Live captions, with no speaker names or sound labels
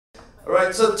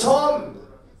Alright, so Tom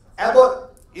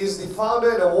Abbott is the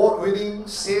founder and award-winning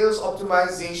sales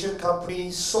optimization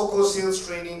company, Soko Sales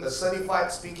Training, a certified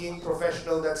speaking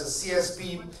professional, that's a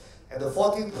CSP, and the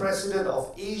 14th president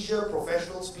of Asia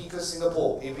Professional Speakers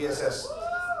Singapore, APSS.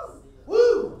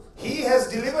 Woo! He has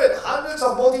delivered hundreds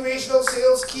of motivational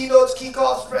sales, keynotes,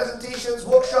 kickoffs, presentations,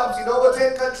 workshops in over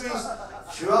 10 countries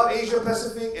throughout Asia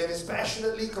Pacific and is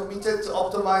passionately committed to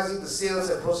optimizing the sales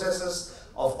and processes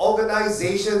of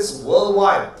organizations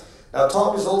worldwide. Now,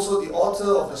 Tom is also the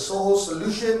author of the Soho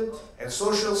Solution and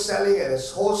Social Selling and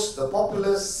is host the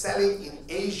popular Selling in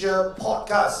Asia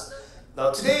podcast.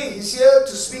 Now, today he's here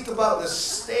to speak about the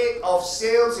state of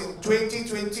sales in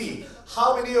 2020.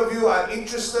 How many of you are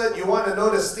interested? You want to know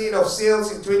the state of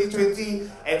sales in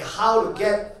 2020 and how to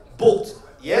get booked?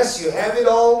 Yes, you have it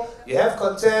all. You have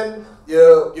content.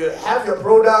 You have your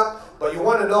product, but you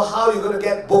want to know how you're going to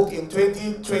get booked in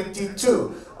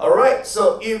 2022. All right,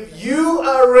 so if you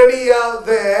are ready out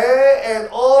there and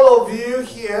all of you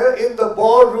here in the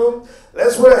ballroom,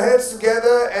 let's put our hands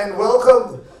together and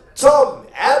welcome Tom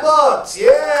Abbott.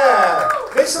 Yeah,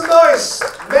 make some noise.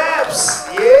 Maps.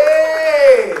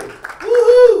 Yay.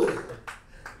 Woohoo.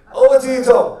 Over to you,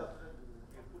 Tom.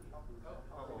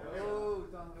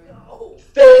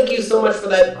 Thank you so much for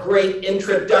that great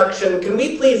introduction. Can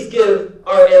we please give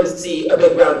our MC a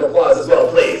big round of applause as well,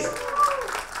 please?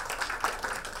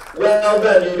 Well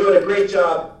done, you're doing a great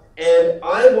job. And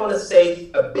I want to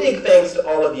say a big thanks to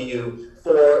all of you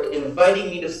for inviting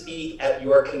me to speak at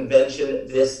your convention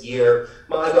this year.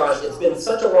 My gosh, it's been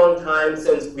such a long time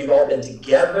since we've all been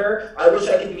together. I wish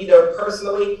I could be there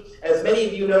personally. As many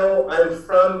of you know, I'm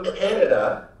from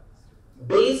Canada,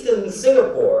 based in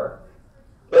Singapore,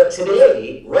 but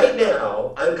today, right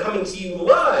now, I'm coming to you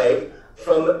live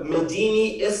from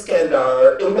Medini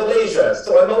Iskandar in Malaysia.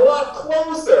 So I'm a lot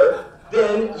closer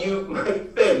than you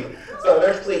might think. So I'm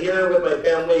actually here with my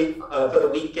family for the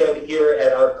weekend here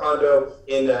at our condo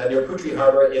in near Putri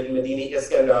Harbor in Medini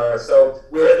Iskandar. So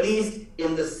we're at least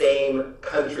in the same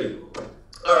country.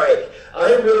 All right,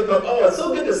 I'm really pumped. Oh, it's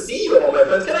so good to see you all, my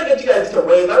friends. Can I get you guys to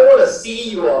wave? I want to see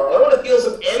you all. I want to feel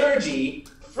some energy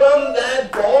from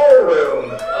that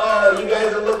ballroom. Oh, you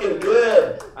guys are looking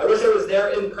good. I wish I was there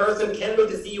in person. Can't wait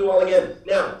to see you all again.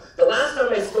 Now, the last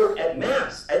time I spoke at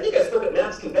MAPS, I think I spoke at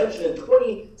MAPS convention in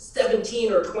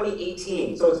 2017 or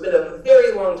 2018. So it's been a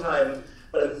very long time,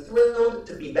 but I'm thrilled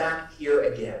to be back here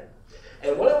again.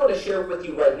 And what I want to share with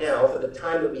you right now for the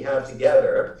time that we have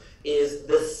together is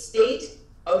the state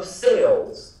of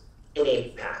sales in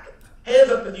APAC. Hands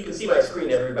up if you can see my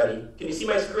screen, everybody. Can you see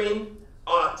my screen?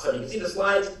 Awesome. You can see the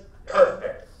slides?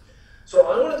 Perfect.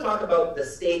 So I want to talk about the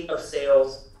state of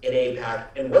sales in APAC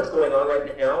and what's going on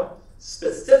right now.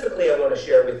 Specifically, I want to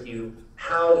share with you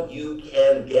how you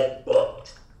can get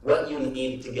booked, what you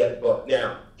need to get booked.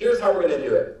 Now, here's how we're going to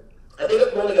do it. I think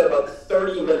I've only got about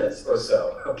 30 minutes or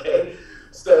so, okay?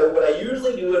 So what I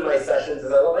usually do in my sessions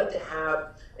is I like to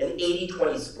have an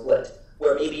 80-20 split,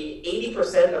 where maybe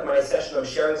 80% of my session I'm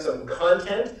sharing some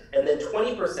content, and then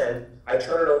 20% I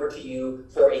turn it over to you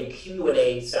for a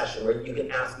Q&A session where you can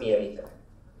ask me anything.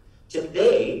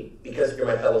 Today, because you're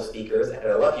my fellow speakers, and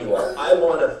I love you all, I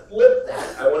want to flip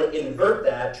that, I want to invert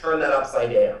that, turn that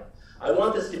upside down. I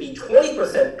want this to be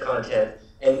 20% content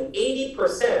and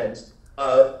 80%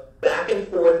 of back and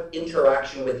forth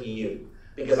interaction with you.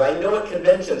 Because I know at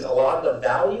conventions, a lot of the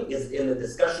value is in the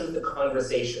discussions, the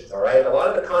conversations, all right? A lot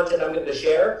of the content I'm going to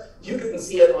share, you can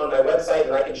see it on my website,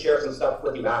 and I can share some stuff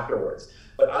with you afterwards.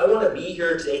 But I want to be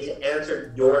here today to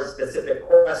answer your specific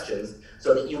questions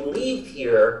so that you leave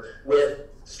here with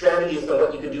strategies on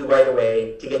what you can do right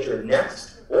away to get your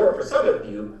next, or for some of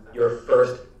you, your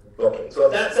first booking. So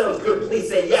if that sounds good, please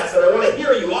say yes. And I want to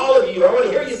hear you, all of you. I want to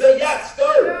hear you say yes.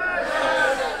 Go!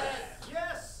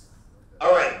 Yes!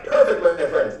 All right, perfect, my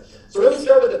friends. So let me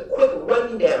start with a quick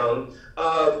rundown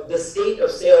of the state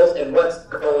of sales and what's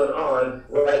going on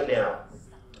right now.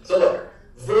 So look,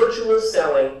 virtual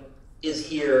selling is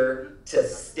here to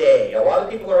stay. A lot of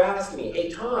people are asking me, hey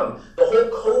Tom, the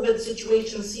whole COVID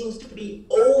situation seems to be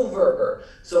over.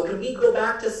 So can we go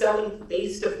back to selling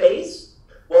face-to-face?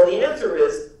 Well, the answer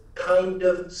is kind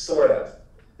of, sort of.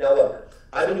 Now look,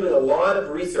 I've been doing a lot of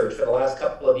research for the last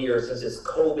couple of years since this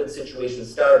COVID situation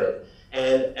started.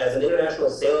 And as an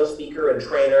international sales speaker and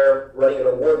trainer running an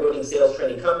award-winning sales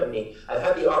training company, I've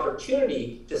had the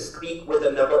opportunity to speak with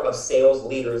a number of sales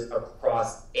leaders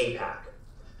across APAC.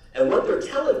 And what they're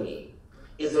telling me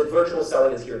is that virtual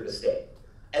selling is here to stay,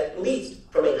 at least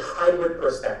from a hybrid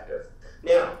perspective.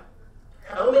 Now,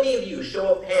 how many of you,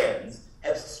 show of hands,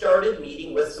 have started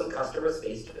meeting with some customers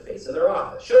face-to-face in their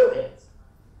office? Show of hands.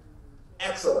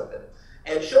 Excellent.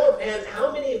 And show of hands,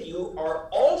 how many of you are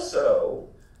also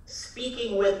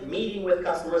meeting with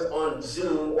customers on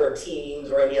Zoom or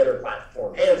Teams or any other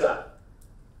platform? Hands up.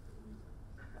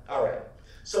 All right.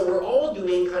 So we're all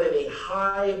doing kind of a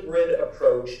hybrid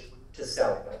approach to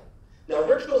selling. Now,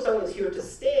 virtual selling is here to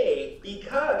stay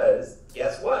because,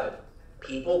 guess what?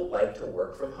 People like to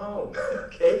work from home,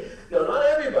 okay? Now, not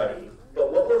everybody,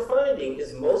 but what we're finding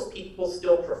is most people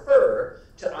still prefer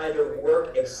to either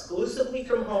work exclusively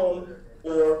from home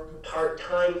or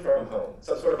part-time from home,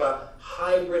 some sort of a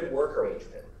hybrid work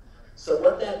arrangement. So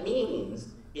what that means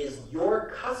is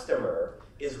your customer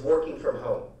is working from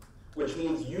home, which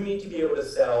means you need to be able to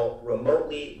sell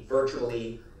remotely,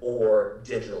 virtually, or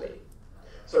digitally.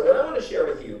 So what I want to share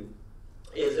with you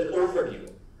is an overview.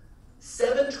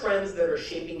 7 trends that are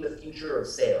shaping the future of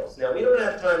sales. Now, we don't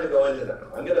have time to go into them.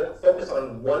 I'm going to focus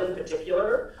on one in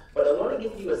particular, but I want to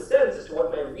give you a sense as to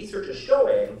what my research is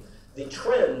showing, the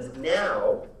trends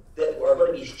now that are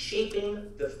going to be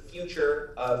shaping the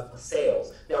future of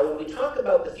sales. Now, when we talk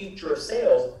about the future of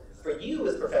sales, for you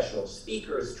as professionals,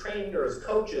 speakers, trainers,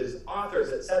 coaches, authors,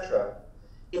 etc.,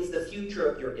 it's the future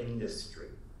of your industry.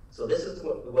 So this is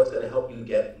what's going to help you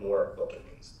get more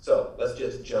bookings. So let's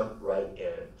just jump right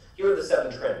in. Here are the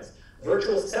 7 trends.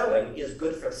 Virtual selling is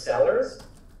good for sellers,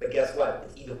 but guess what?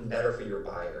 It's even better for your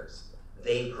buyers.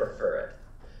 They prefer it.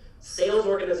 Sales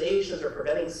organizations are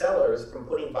preventing sellers from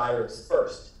putting buyers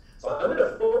first. So I'm going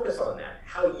to focus on that,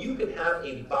 how you can have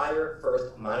a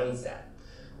buyer-first mindset.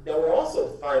 Now, we're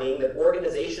also finding that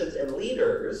organizations and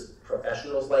leaders,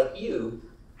 professionals like you,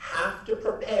 have to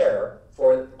prepare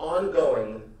for an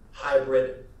ongoing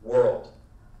hybrid world.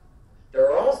 There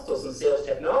are also some sales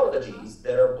technologies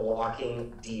that are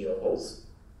blocking deals.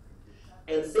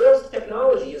 And sales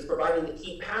technology is providing the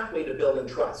key pathway to building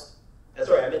trust. And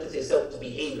sorry, I meant to say sales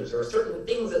behaviors. There are certain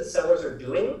things that sellers are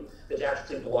doing that are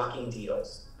actually blocking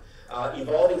deals.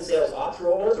 Evolving sales ops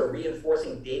roles are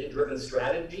reinforcing data-driven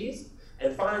strategies.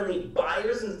 And finally,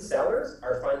 buyers and sellers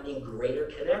are finding greater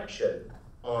connection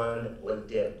on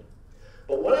LinkedIn.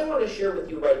 But what I want to share with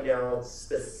you right now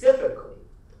specifically,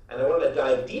 and I want to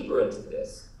dive deeper into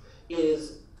this,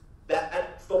 is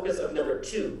that focus of number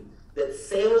 2, that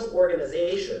sales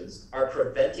organizations are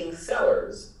preventing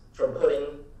sellers from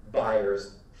putting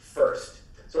buyers first.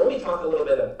 So let me talk a little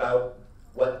bit about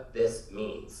what this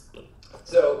means.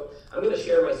 So I'm going to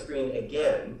share my screen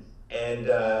again and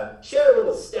share a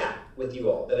little stat with you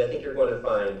all that I think you're going to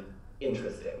find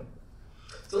interesting.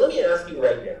 So let me ask you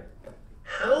right now,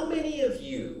 how many of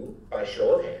you, by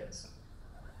show of hands,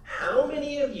 how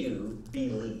many of you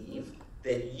believe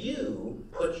that you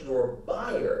put your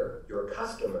buyer, your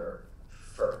customer,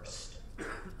 first?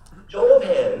 Show of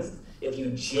hands if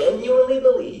you genuinely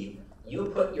believe you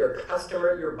put your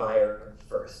customer, your buyer,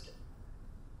 first.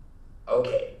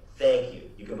 Okay, thank you.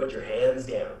 You can put your hands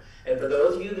down. And for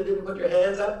those of you that didn't put your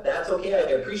hands up, that's okay.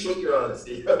 I appreciate your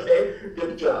honesty, okay?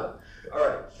 Good job. All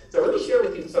right, so let me share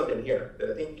with you something here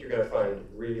that I think you're going to find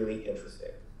really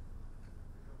interesting.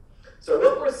 So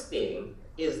what we're seeing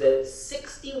is that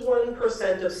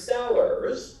 61% of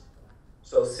sellers,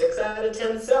 so 6 out of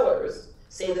 10 sellers,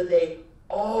 say that they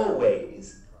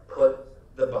always put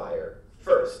the buyer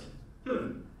first.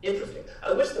 Interesting.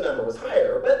 I wish the number was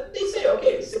higher, but they say,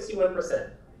 okay,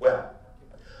 61%. Well,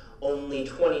 only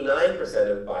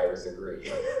 29% of buyers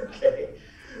agree, okay?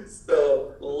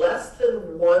 So less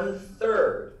than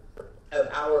 1/3 of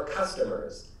our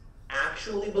customers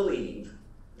actually believe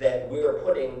that we're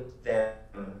putting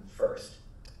them first.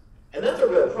 And that's a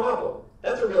real problem.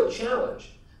 That's a real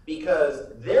challenge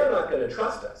because they're not going to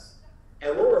trust us.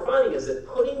 And what we're finding is that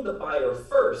putting the buyer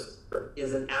first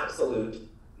is an absolute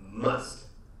must.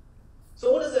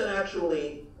 So what does that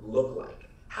actually look like?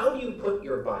 How do you put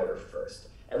your buyer first?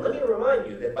 And let me remind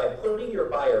you that by putting your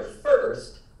buyer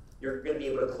first, you're going to be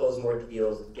able to close more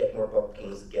deals, get more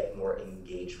bookings, get more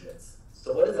engagements.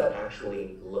 So what does that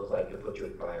actually look like to put your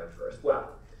buyer first?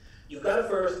 Well, you've got to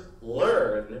first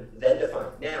learn, then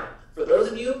define. Now, for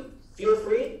those of you, feel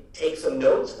free, take some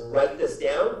notes, write this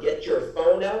down, get your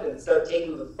phone out and start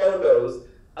taking the photos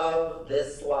of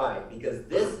this slide, because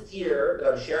this here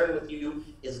that I'm sharing with you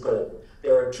is gold.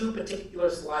 There are 2 particular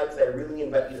slides that I really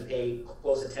invite you to pay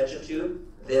close attention to.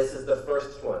 This is the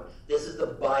first one. This is the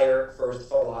buyer first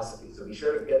philosophy. So be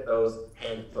sure to get those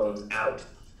handphones out.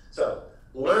 So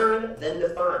learn, then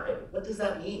define. What does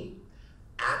that mean?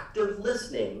 Active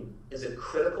listening is a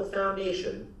critical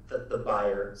foundation for the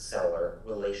buyer-seller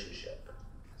relationship.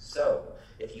 So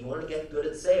if you want to get good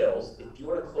at sales, if you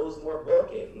want to close more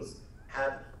bookings,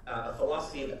 have a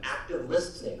philosophy of active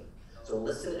listening. So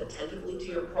listen attentively to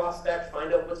your prospect,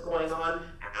 find out what's going on,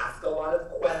 Ask a lot of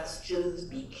questions,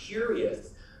 be curious.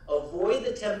 Avoid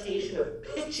the temptation of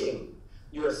pitching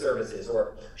your services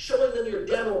or showing them your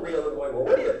demo reel and going, well,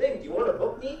 what do you think? Do you want to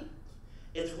book me?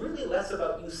 It's really less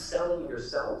about you selling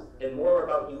yourself and more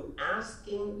about you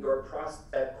asking your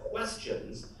prospect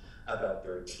questions about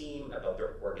their team, about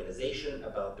their organization,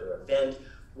 about their event.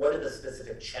 What are the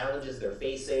specific challenges they're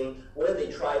facing? What have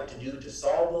they tried to do to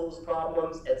solve those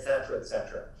problems, et cetera, et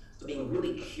cetera. So being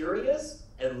really curious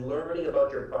and learning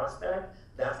about your prospect,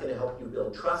 that's going to help you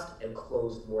build trust and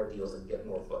close more deals and get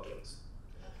more bookings.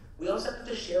 We also have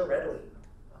to share readily.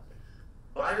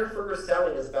 Buyer-first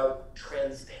selling is about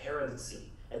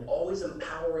transparency and always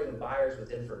empowering buyers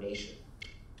with information.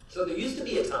 So there used to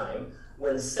be a time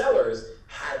when sellers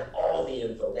had all the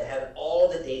info, they had all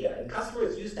the data, and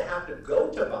customers used to have to go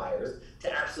to buyers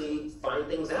to actually find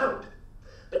things out.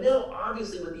 But now,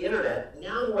 obviously with the internet,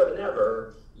 now more than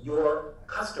ever, your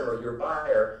customer, your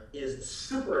buyer, is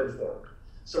super informed.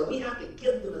 So we have to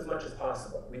give them as much as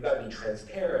possible. We've got to be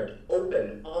transparent,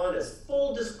 open, honest,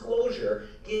 full disclosure,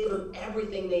 give them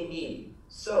everything they need.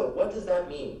 So what does that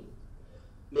mean?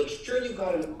 Make sure you've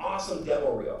got an awesome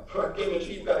demo reel. Okay, make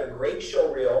sure you've got a great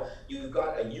show reel, you've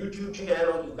got a YouTube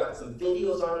channel, you've got some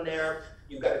videos on there,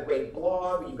 you've got a great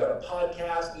blog, you've got a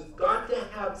podcast. You've got to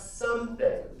have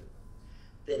something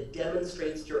that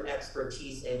demonstrates your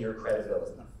expertise and your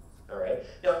credibility. All right?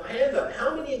 Now, hands up,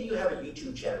 how many of you have a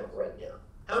YouTube channel right now?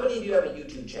 How many of you have a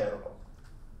YouTube channel?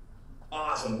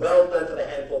 Awesome, well done for the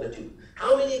handful that do.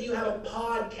 How many of you have a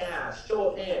podcast? Show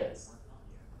of hands.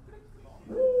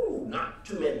 Ooh, not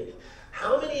too many.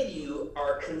 How many of you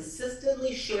are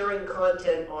consistently sharing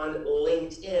content on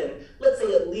LinkedIn, let's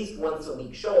say at least once a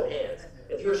week? Show of hands.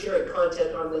 If you're sharing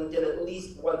content on LinkedIn at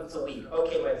least once a week.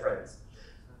 Okay, my friends.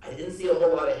 I didn't see a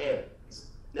whole lot of hands.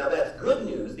 Now that's good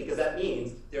news because that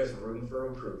means there's room for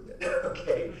improvement,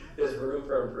 okay? There's room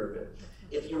for improvement.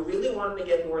 If you really want to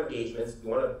get more engagements, you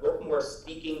want to book more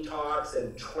speaking talks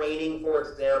and training, for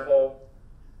example,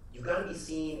 you've got to be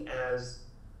seen as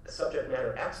a subject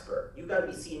matter expert. You've got to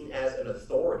be seen as an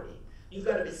authority. You've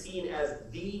got to be seen as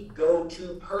the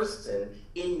go-to person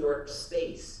in your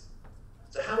space.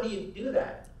 So how do you do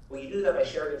that? Well, you do that by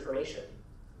sharing information,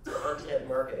 content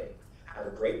marketing. Have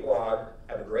a great blog,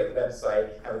 have a great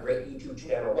website, have a great YouTube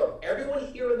channel. Look, everyone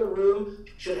here in the room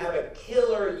should have a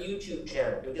killer YouTube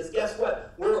channel because guess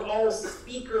what? We're all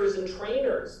speakers and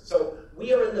trainers. So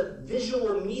we are in the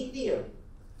visual medium.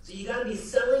 So you gotta be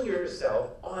selling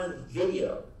yourself on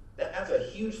video. That's a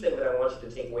huge thing that I want you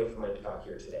to take away from my talk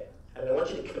here today. And I want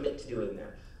you to commit to doing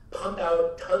that. Pump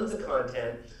out tons of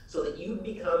content so that you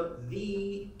become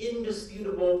the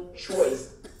indisputable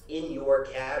choice in your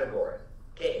category.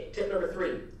 Okay, tip number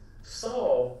 3,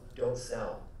 solve, don't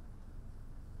sell.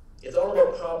 It's all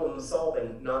about problem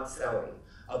solving, not selling.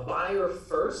 A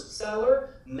buyer-first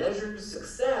seller measures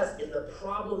success in the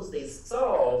problems they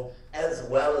solve as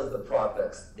well as the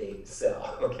products they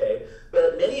sell, okay?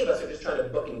 But many of us are just trying to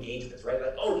book engagements, right?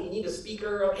 Like, oh, you need a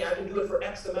speaker? Okay, I can do it for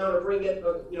X amount or bring it,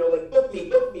 you know, like book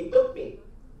me, book me, book me.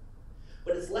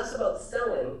 But it's less about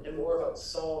selling and more about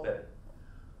solving.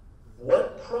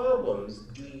 What problems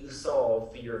do you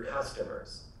solve for your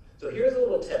customers? So here's a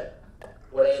little tip.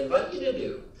 What I invite you to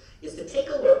do is to take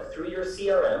a look through your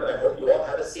CRM, and I hope you all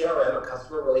have a CRM, a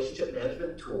customer relationship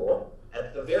management tool,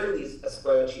 at the very least a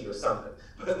spreadsheet or something.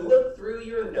 But look through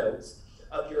your notes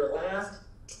of your last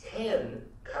 10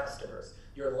 customers,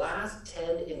 your last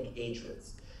 10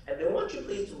 engagements. And I want you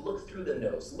please to look through the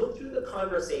notes, look through the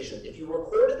conversations. If you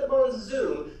recorded them on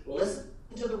Zoom, listen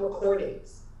to the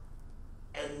recordings.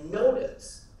 And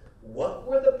notice, what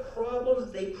were the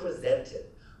problems they presented?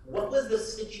 What was the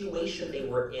situation they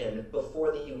were in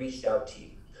before they reached out to you?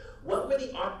 What were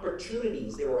the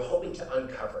opportunities they were hoping to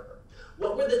uncover?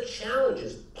 What were the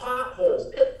challenges,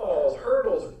 potholes, pitfalls,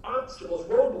 hurdles, obstacles,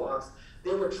 roadblocks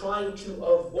they were trying to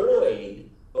avoid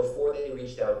before they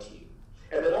reached out to you?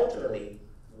 And then ultimately,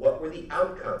 what were the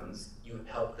outcomes you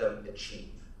helped them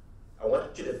achieve? I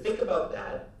want you to think about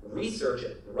that, research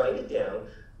it, write it down,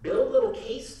 build little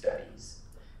case studies,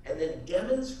 and then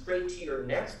demonstrate to your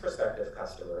next prospective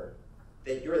customer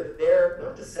that you're there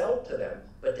not to sell to them,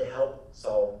 but to help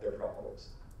solve their problems.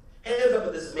 Hands up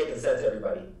if this is making sense,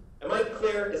 everybody. Am I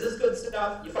clear? Is this good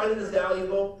stuff? You finding this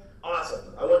valuable?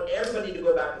 Awesome. I want everybody to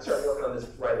go back and start working on this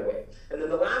right away. And then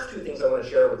the last 2 things I want to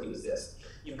share with you is this.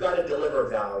 You've got to deliver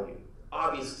value.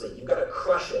 Obviously, you've got to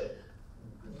crush it.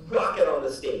 Rock it on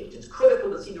the stage. It's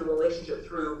critical to see the relationship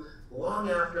through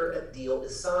long after a deal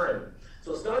is signed.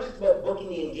 So it's not just about booking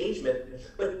the engagement,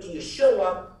 but do you show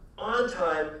up on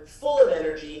time, full of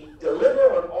energy,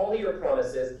 deliver on all your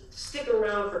promises, stick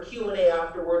around for Q&A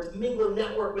afterwards, mingle,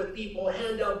 network with people,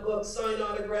 hand out books, sign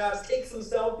autographs, take some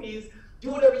selfies, do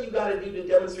whatever you got to do to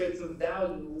demonstrate some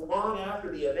value long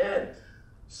after the event.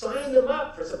 Sign them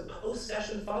up for some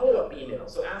post-session follow-up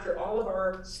emails. So after all of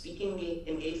our speaking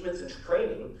engagements and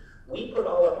training, we put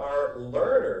all of our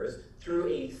learners through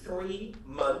a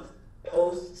 3-month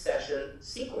post-session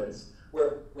sequence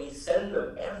where we send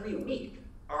them every week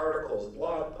articles,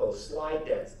 blog posts, slide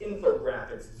decks,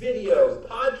 infographics, videos,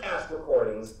 podcast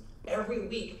recordings every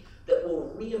week that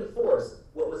will reinforce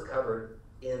what was covered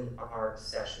in our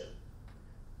session.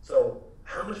 So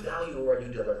how much value are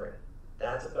you delivering?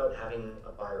 That's about having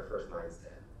a buyer-first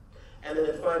mindset. And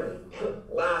then finally,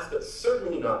 last but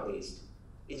certainly not least,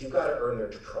 is you've got to earn their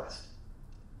trust.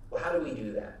 Well, how do we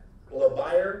do that? Well, a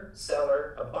buyer-first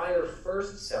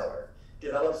seller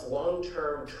develops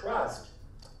long-term trust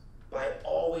by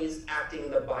always acting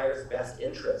in the buyer's best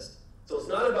interest. So it's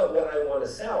not about what I want to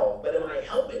sell, but am I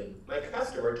helping my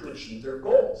customer to achieve their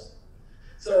goals?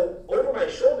 So over my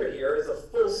shoulder here is a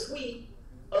full suite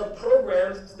of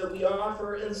programs that we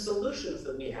offer and solutions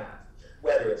that we have.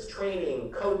 Whether it's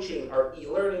training, coaching, our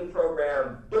e-learning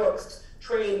program, books,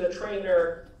 train the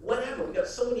trainer, whatever. We've got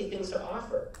so many things to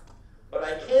offer. But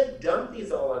I can't dump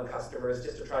these all on customers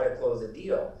just to try to close a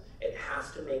deal. It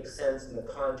has to make sense in the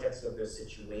context of their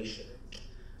situation.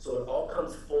 So it all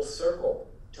comes full circle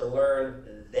to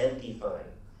learn, then define.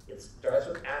 It starts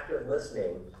with active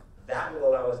listening. That will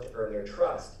allow us to earn their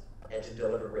trust and to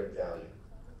deliver great value.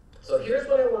 So here's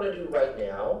what I want to do right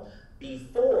now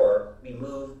before we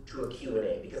move to a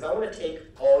Q&A, because I want to take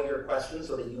all your questions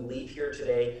so that you leave here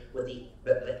today with the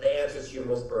answers to your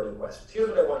most burning questions. Here's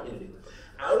what I want you to do.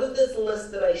 Out of this list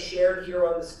that I shared here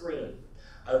on the screen,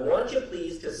 I want you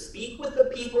please to speak with the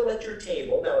people at your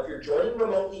table. Now, if you're joining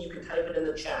remotely, you can type it in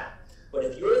the chat. But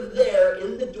if you're there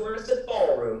in the Dorset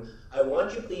Ballroom, I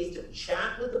want you please to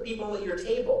chat with the people at your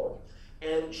table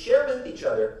and share with each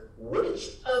other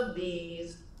which of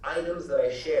these items that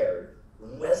I shared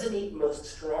resonate most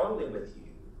strongly with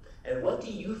you, and what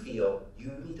do you feel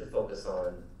you need to focus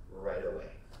on right away?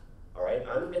 All right,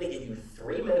 I'm going to give you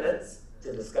 3 minutes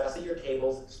to discuss at your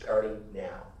tables starting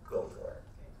now. Go for it.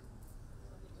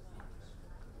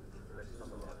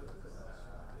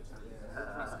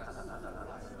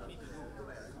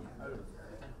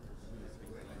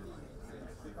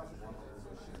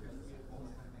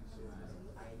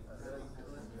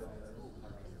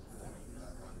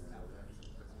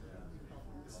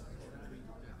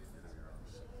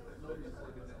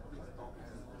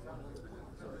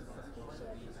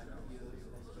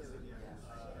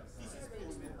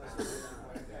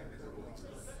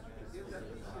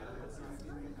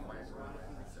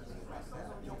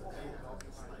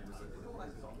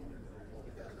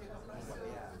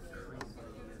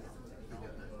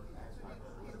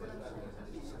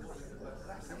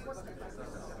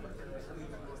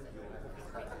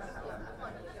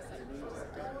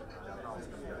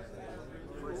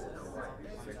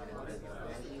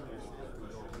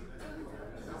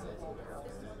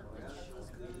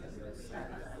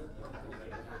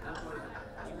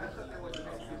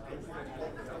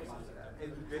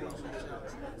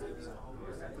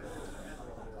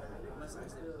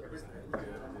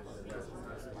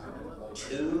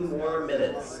 Two more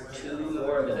minutes.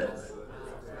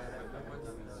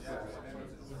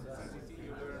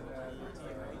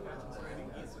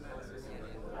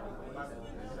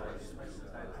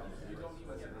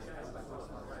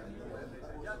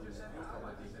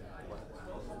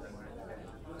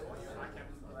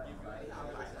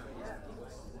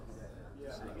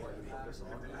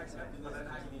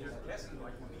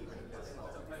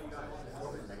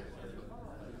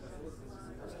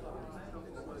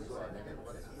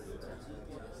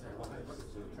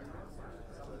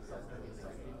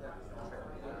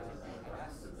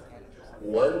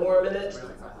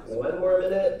 One more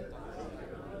minute.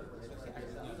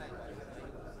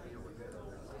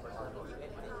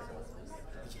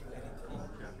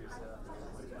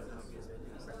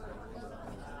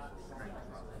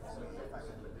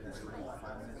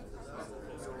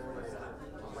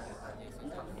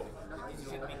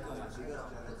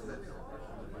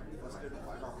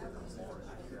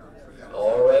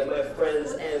 All right, my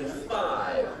friends, and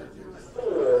 5,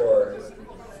 4,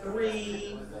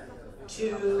 3,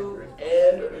 2,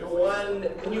 and 1.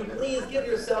 Can you please give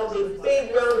yourselves a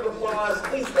big round of applause?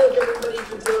 Please thank everybody at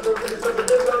your table. Give yourselves a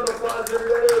big round of applause,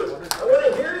 everybody. I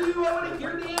want to hear you. I want to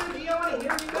hear the energy. I want to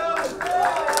hear you go.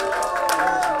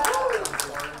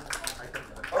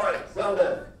 All right, well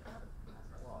done.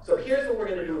 So here's what we're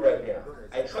going to do right now.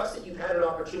 I trust that you've had an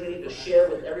opportunity to share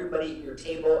with everybody at your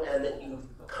table and that you've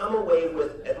come away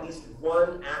with at least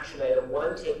one action item,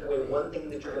 one takeaway, one thing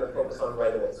that you're going to focus on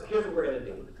right away. So here's what we're going to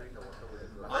do.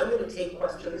 I'm going to take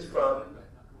questions from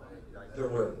the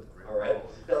room, all right?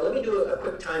 Now let me do a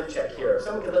quick time check here. If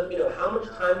someone can let me know how much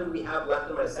time do we have left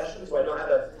in my session so I know how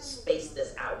to space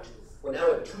this out. We're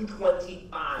now at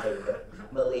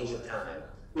 2:25 Malaysia time.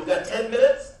 We've got 10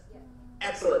 minutes?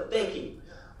 Excellent, thank you.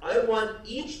 I want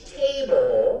each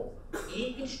table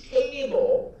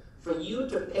for you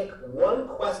to pick one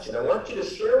question. I want you to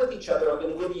share with each other. I'm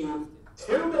going to give you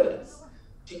 2 minutes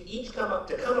to each come up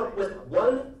with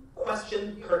one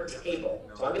question per table.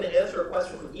 So I'm going to answer a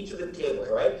question from each of the tables,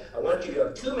 all right? I want you to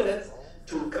have 2 minutes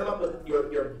to come up with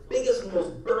your biggest,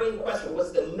 most burning question.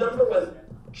 What's the number one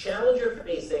challenge you're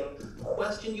facing,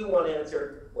 question you want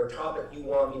answered, or topic you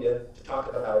want me to talk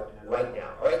about right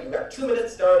now? All right, you've got 2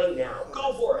 minutes starting now.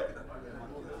 Go for it.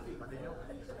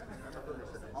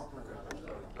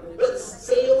 What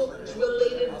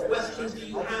sales-related questions do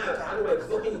you have? How do I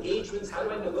book engagements? How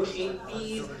do I negotiate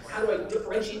fees? How do I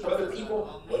differentiate from other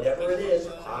people? Whatever it is,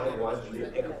 I want you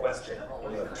to pick a question.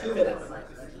 You have 2 minutes.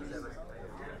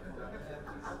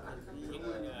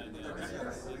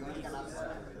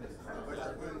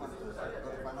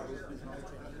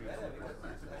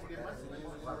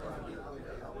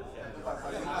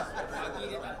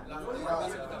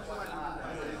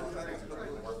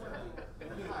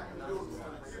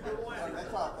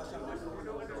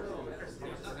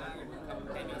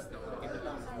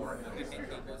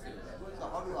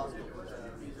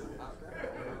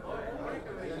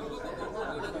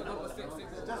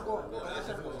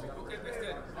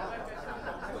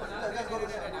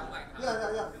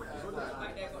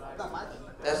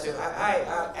 That's you.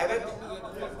 Hi, Abbott.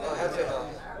 Oh, how's it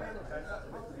going?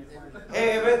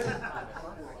 Hey, Abbott.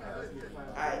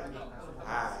 Hi.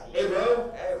 Hi. Hey,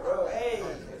 bro. Hey, bro. Hey.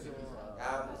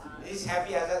 This is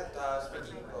Happy Azad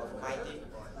speaking of my team.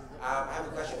 I have a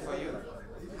question for you.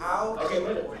 How? Okay,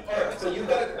 wait a minute. All right, so you've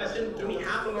got a question. Give me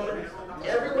half a moment.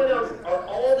 Everyone else, are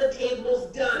all the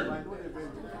tables done?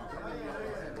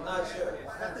 Not sure.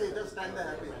 Happy, just stand there,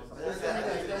 Happy.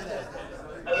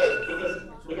 Okay,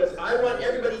 because I want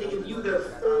everybody to give you their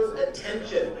full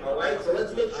attention, all right? So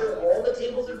let's make sure all the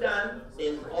tables are done.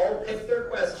 They've all picked their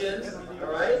questions,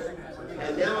 all right?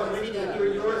 And now I'm ready to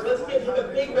hear yours. Let's give him a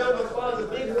big round of applause, a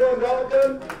big warm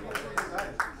welcome.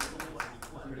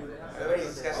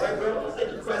 Everybody's discussing. All right, bro, let's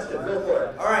take your question. Go for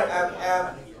it. All right,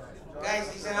 guys,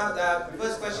 listen up. The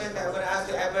first question that I'm going to ask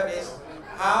to Abbott is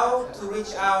how to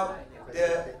reach out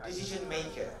the decision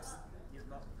maker.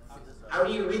 How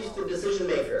do you reach the decision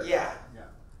maker? Yeah.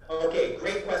 Okay,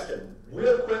 great question.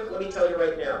 Real quick, let me tell you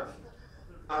right now.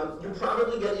 You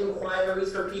probably get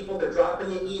inquiries from people, they're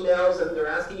dropping you emails and they're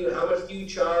asking you how much do you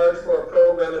charge for a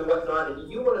program and whatnot,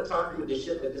 and you want to talk to a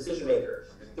decision maker.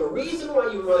 The reason why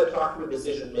you want to talk to a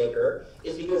decision maker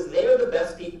is because they're the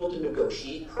best people to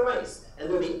negotiate price. And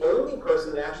they're the only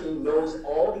person that actually knows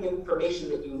all the information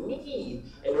that you need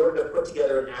in order to put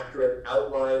together an accurate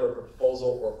outline or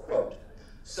proposal or quote.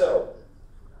 So,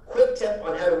 quick tip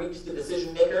on how to reach the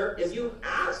decision maker is you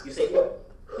ask, you say, look,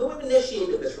 who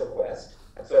initiated this request?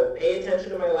 So pay attention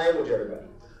to my language, everybody.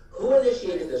 Who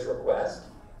initiated this request?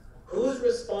 Who's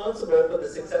responsible for the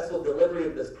successful delivery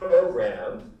of this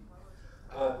program?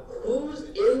 Whose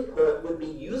input would be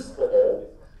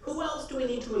useful? Who else do we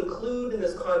need to include in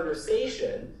this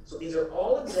conversation? So these are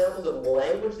all examples of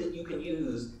language that you can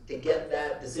use to get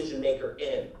that decision maker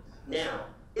in. Now,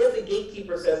 if a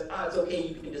gatekeeper says, it's okay,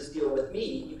 you can just deal with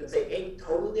me, you can say, hey,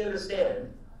 totally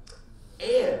understand.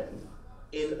 And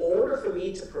in order for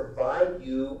me to provide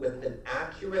you with an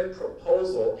accurate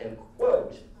proposal and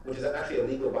quote, which is actually a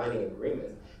legal binding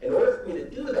agreement, in order for me to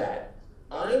do that,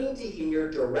 I need to hear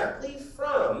directly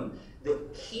from the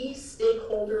key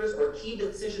stakeholders or key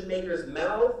decision makers'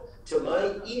 mouth to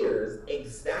my ears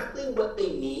exactly what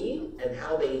they need and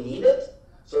how they need it,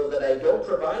 so that I don't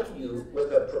provide you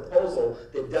with a proposal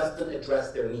that doesn't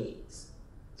address their needs.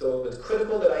 So it's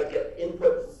critical that I get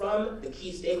input from the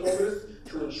key stakeholders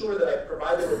to ensure that I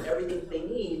provide them with everything they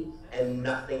need and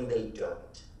nothing they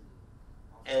don't.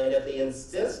 And if they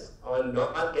insist on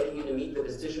not getting you to meet the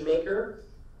decision maker,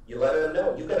 you let them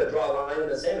know. You've got to draw a line in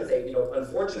the sand and say,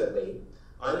 unfortunately,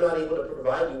 I'm not able to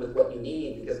provide you with what you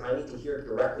need because I need to hear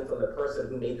directly from the person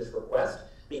who made this request,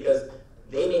 because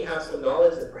they may have some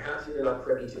knowledge that perhaps you're not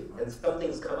privy to, and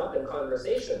something's come up in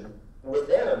conversation with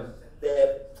them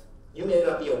that you may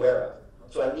not be aware of.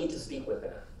 So I need to speak with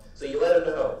them. So you let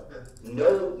them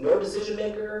know. No decision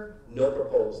maker, no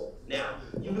proposal. Now,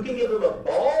 you can give them a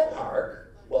ballpark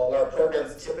Well, our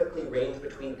programs typically range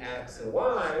between X and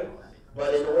Y,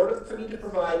 but in order for me to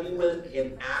provide you with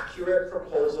an accurate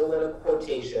proposal and a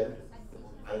quotation,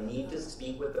 I need to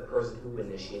speak with the person who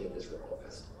initiated this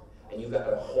request. And you've got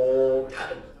to hold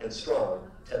tight and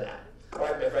strong to that. All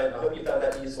right, my friend, I hope you found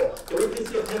that useful. Can we please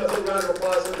give him a big round of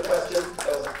applause for the question?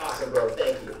 That was awesome, bro.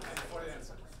 Thank you.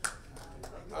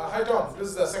 Hi, Tom. This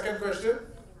is the second question.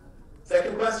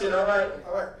 Second question, all right.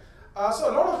 All right.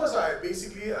 So a lot of us are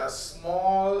basically a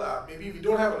small, maybe we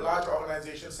don't have a large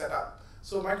organization set up.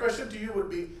 So my question to you would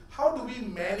be, how do we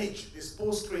manage this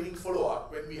post-training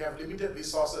follow-up when we have limited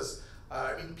resources,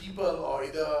 people or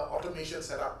either automation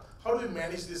set up? How do we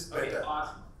manage this better? Okay,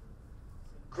 awesome.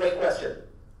 Great question.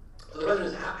 So the question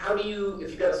is, how do you,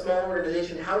 if you've got a small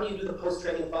organization, how do you do the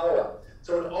post-training follow-up?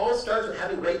 So it all starts with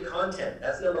having great content.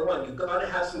 That's number one. You've got to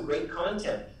have some great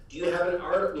content. Do you have an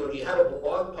article? Do you have a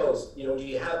blog post? Do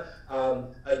you have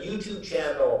a YouTube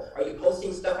channel? Are you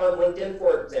posting stuff on LinkedIn,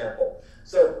 for example?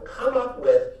 So come up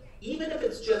with, even if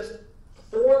it's just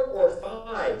 4 or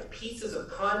 5 pieces of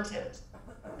content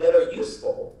that are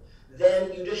useful,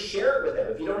 then you just share it with them.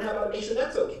 If you don't have automation,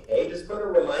 that's okay. Just put a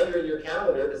reminder in your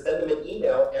calendar to send them an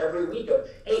email every week of,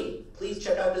 hey, please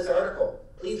check out this article.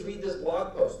 Please read this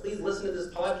blog post. Please listen to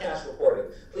this podcast recording.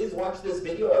 Please watch this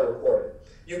video I recorded.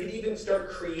 You can even start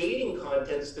creating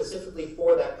content specifically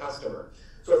for that customer.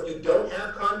 So if you don't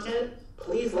have content,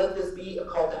 please let this be a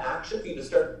call to action for you to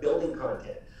start building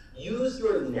content. Use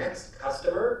your next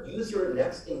customer, use your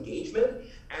next engagement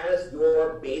as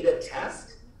your beta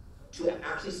test to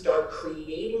actually start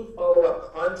creating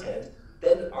follow-up content,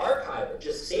 then archive it,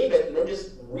 just save it, and then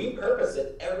just repurpose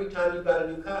it every time you've got a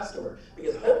new customer.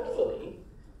 Because hopefully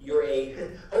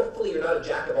you're not a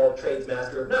jack of all trades,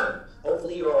 master of none.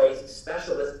 Hopefully you are a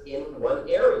specialist in one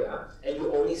area, and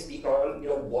you only speak on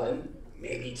 1,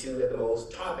 maybe 2 at the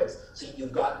most topics. So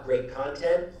you've got great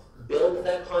content. Build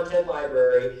that content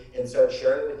library and start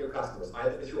sharing it with your customers,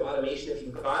 either through automation if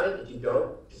you've got it. If you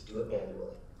don't, just do it manually.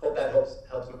 Hope that helps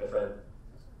my friend.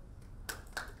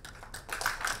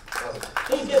 Awesome.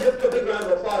 Please give him a big round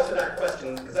of applause for that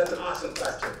question, because that's an awesome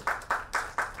question.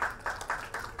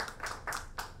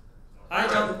 Hi,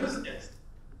 Tom. Who's next?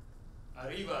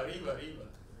 Arriba.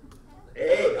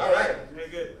 Hey, all right. Very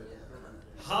good.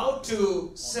 How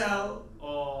to sell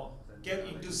or get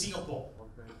into Singapore?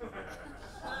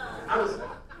 How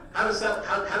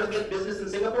to get business in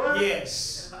Singapore?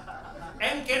 Yes.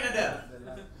 And Canada.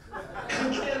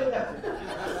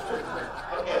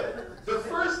 Okay. The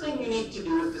first thing you need to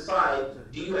do is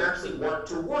decide, do you actually want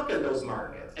to work in those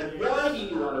markets? And why do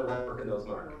you want to work in those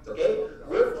markets? Okay?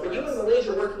 For you in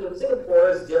Malaysia, working in Singapore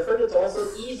is different. It's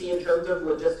also easy in terms of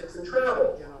logistics and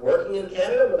travel. Working in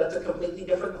Canada, well, that's a completely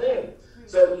different thing.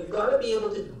 So you've got to be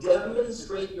able to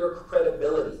demonstrate your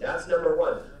credibility. That's number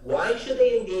one. Why should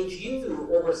they engage you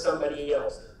over somebody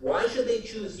else? Why should they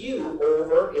choose you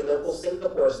over a local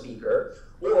Singapore speaker?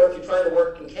 Or if you're trying to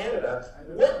work in Canada,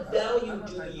 what value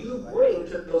do you bring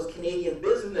to those Canadian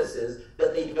businesses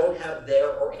that they don't have there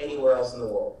or anywhere else in the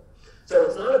world? So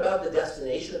it's not about the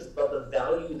destination, it's about the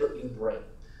value that you bring.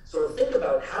 So think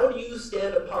about, how do you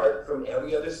stand apart from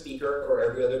every other speaker or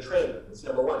every other trainer? That's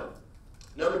number one.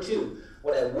 Number two,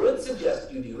 what I would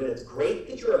suggest you do, and it's great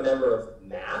that you're a member of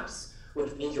MAPS,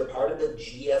 which means you're part of the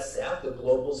GSF, the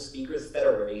Global Speakers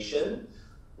Federation.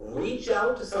 Reach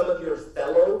out to some of your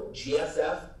fellow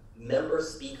GSF member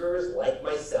speakers like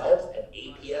myself at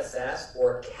APSS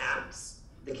or CAPS,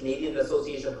 the Canadian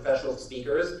Association of Professional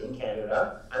Speakers in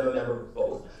Canada. I'm a member of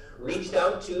both. Reached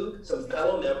out to some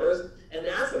fellow members and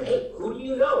asked them, hey, who do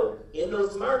you know in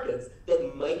those markets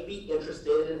that might be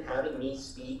interested in having me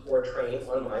speak or train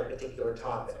on my particular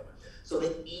topic? So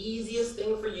the easiest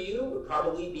thing for you would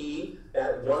probably be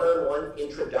that one-on-one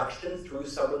introduction through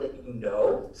someone that you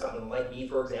know, someone like me,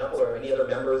 for example, or any other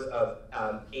members of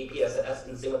APSS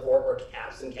in Singapore or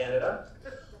CAPS in Canada.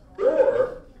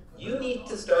 Or you need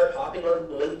to start hopping on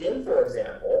LinkedIn, for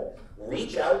example,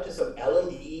 reach out to some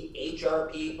L&D, HR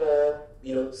people,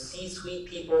 C-suite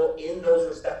people in those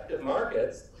respective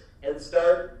markets, and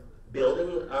start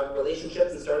building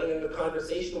relationships and starting a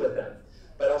conversation with them.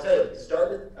 But I'll tell you, start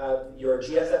with your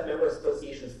GSF member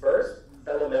associations first,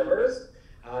 fellow members,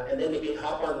 and then maybe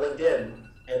hop on LinkedIn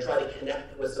and try to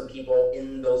connect with some people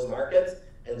in those markets,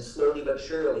 and slowly but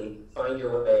surely find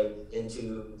your way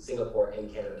into Singapore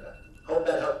and Canada. Hope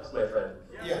that helps, my friend.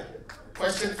 Yeah.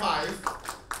 Question 5.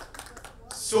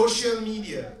 Social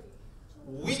media.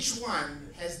 Which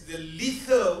one has the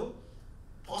lethal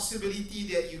possibility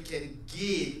that you can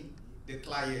gain the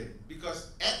client?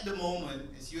 Because at the moment,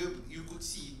 as you could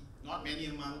see, not many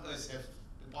among us have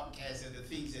the podcast and the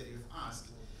things that you've asked.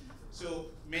 So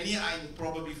many are in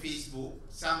probably Facebook,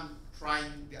 some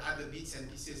trying the other bits and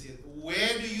pieces here.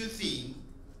 Where do you think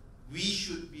we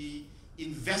should be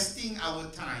investing our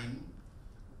time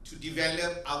to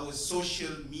develop our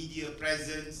social media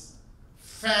presence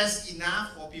fast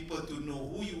enough for people to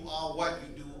know who you are, what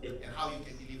you do, and how you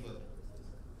can deliver?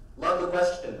 Love the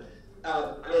question.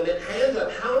 And then hands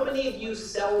up, how many of you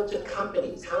sell to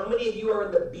companies? How many of you are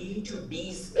in the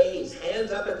B2B space?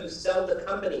 Hands up if you sell to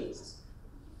companies.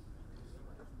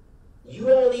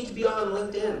 You all need to be on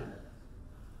LinkedIn.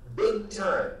 Big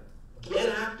time. Get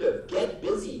active, get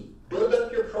busy, build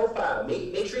up your profile.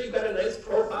 Make sure you've got a nice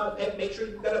profile pic, make sure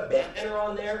you've got a banner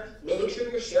on there, make sure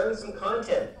you're sharing some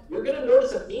content. You're gonna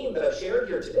notice a theme that I've shared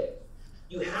here today.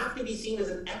 You have to be seen as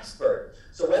an expert.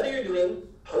 So whether you're doing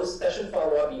post-session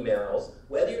follow-up emails,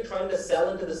 whether you're trying to sell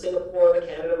into the Singapore or the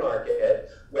Canada market,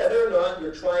 whether or not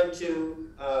you're trying to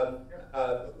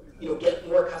get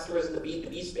more customers in the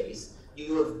B2B space,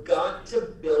 you have got to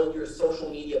build your social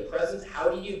media presence. How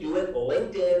do you do it?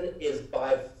 LinkedIn is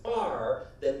by far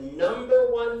the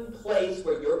 #1 place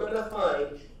where you're going to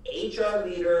find HR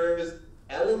leaders,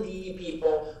 L&D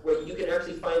people, where you can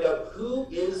actually find out who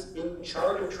is in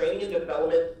charge of training and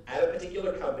development at a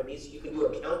particular company. So you can do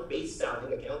account-based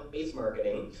selling, account-based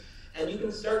marketing, and you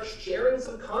can start sharing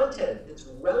some content that's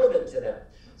relevant to them.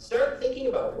 Start thinking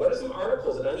about what are some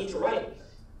articles that I need to write.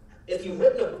 If you've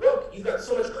written a book, you've got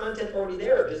so much content already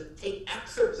there. Just take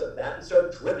excerpts of that and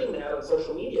start dripping that on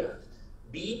social media.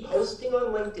 Be posting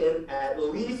on LinkedIn at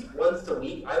least once a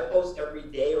week. I post every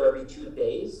day or every 2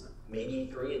 days. Maybe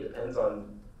 3, it depends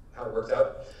on how it works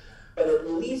out. But at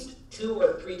least 2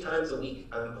 or 3 times a week,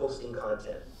 I'm posting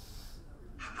content.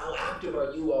 How active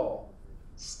are you all?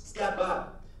 Step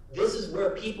up. This is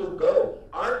where people go.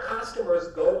 Our customers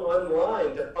go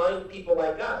online to find people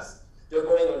like us. They're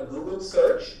going on Google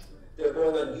search, they're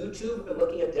going on YouTube and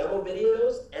looking at demo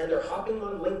videos, and they're hopping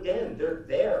on LinkedIn. They're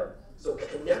there. So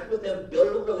connect with them,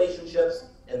 build relationships,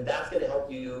 and that's going to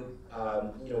help you,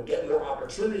 get more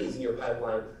opportunities in your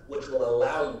pipeline, which will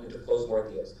allow you to close more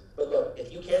deals. But look,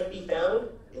 if you can't be found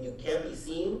and you can't be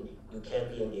seen, you can't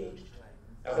be engaged.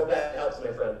 I hope that helps,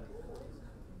 my friend.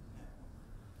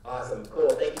 Awesome, cool.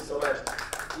 Thank you so much.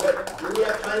 Look, do we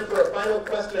have time for a final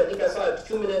question? I think I saw a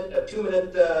two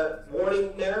minute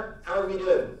warning there. How are we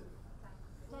doing?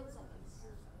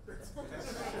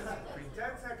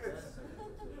 10 seconds.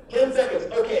 10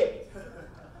 seconds, okay.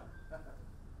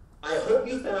 I hope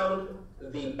you found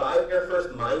the buyer first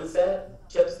mindset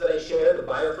tips that I shared, the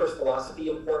buyer first philosophy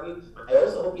important. I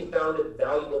also hope you found it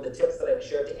valuable, the tips that I've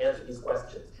shared to answer these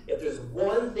questions. If there's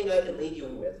one thing I can leave you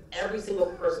with, every single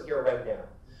person here right now,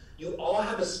 you all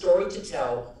have a story to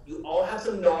tell, you all have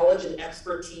some knowledge and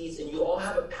expertise, and you all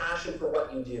have a passion for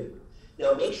what you do.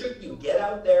 Now make sure you get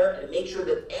out there and make sure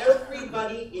that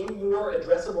everybody in your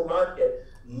addressable market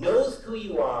knows who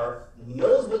you are,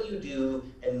 knows what you do,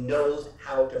 and knows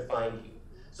how to find you.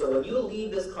 So when you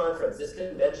leave this conference, this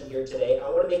convention here today, I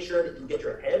want to make sure that you get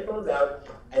your headphones out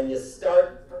and you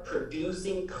start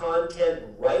producing content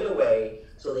right away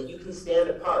so that you can stand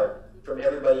apart from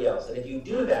everybody else. And if you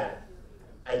do that,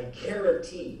 I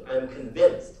guarantee, I'm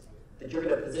convinced, that you're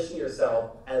going to position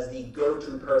yourself as the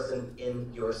go-to person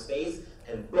in your space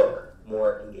and book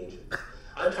more engagement.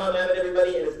 I'm Tom Abbott,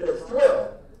 everybody, and it's been a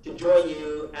thrill to join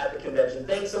you at the convention.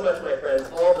 Thanks so much, my friends.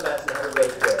 All the best and have a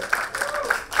great day.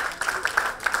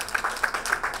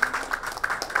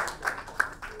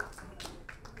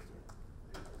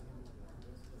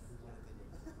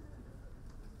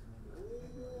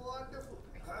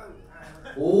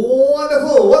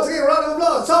 Wonderful. Once again, round of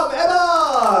applause. Tom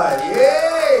Abbott.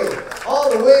 Yay. All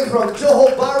the way from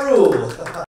Johor Bahru.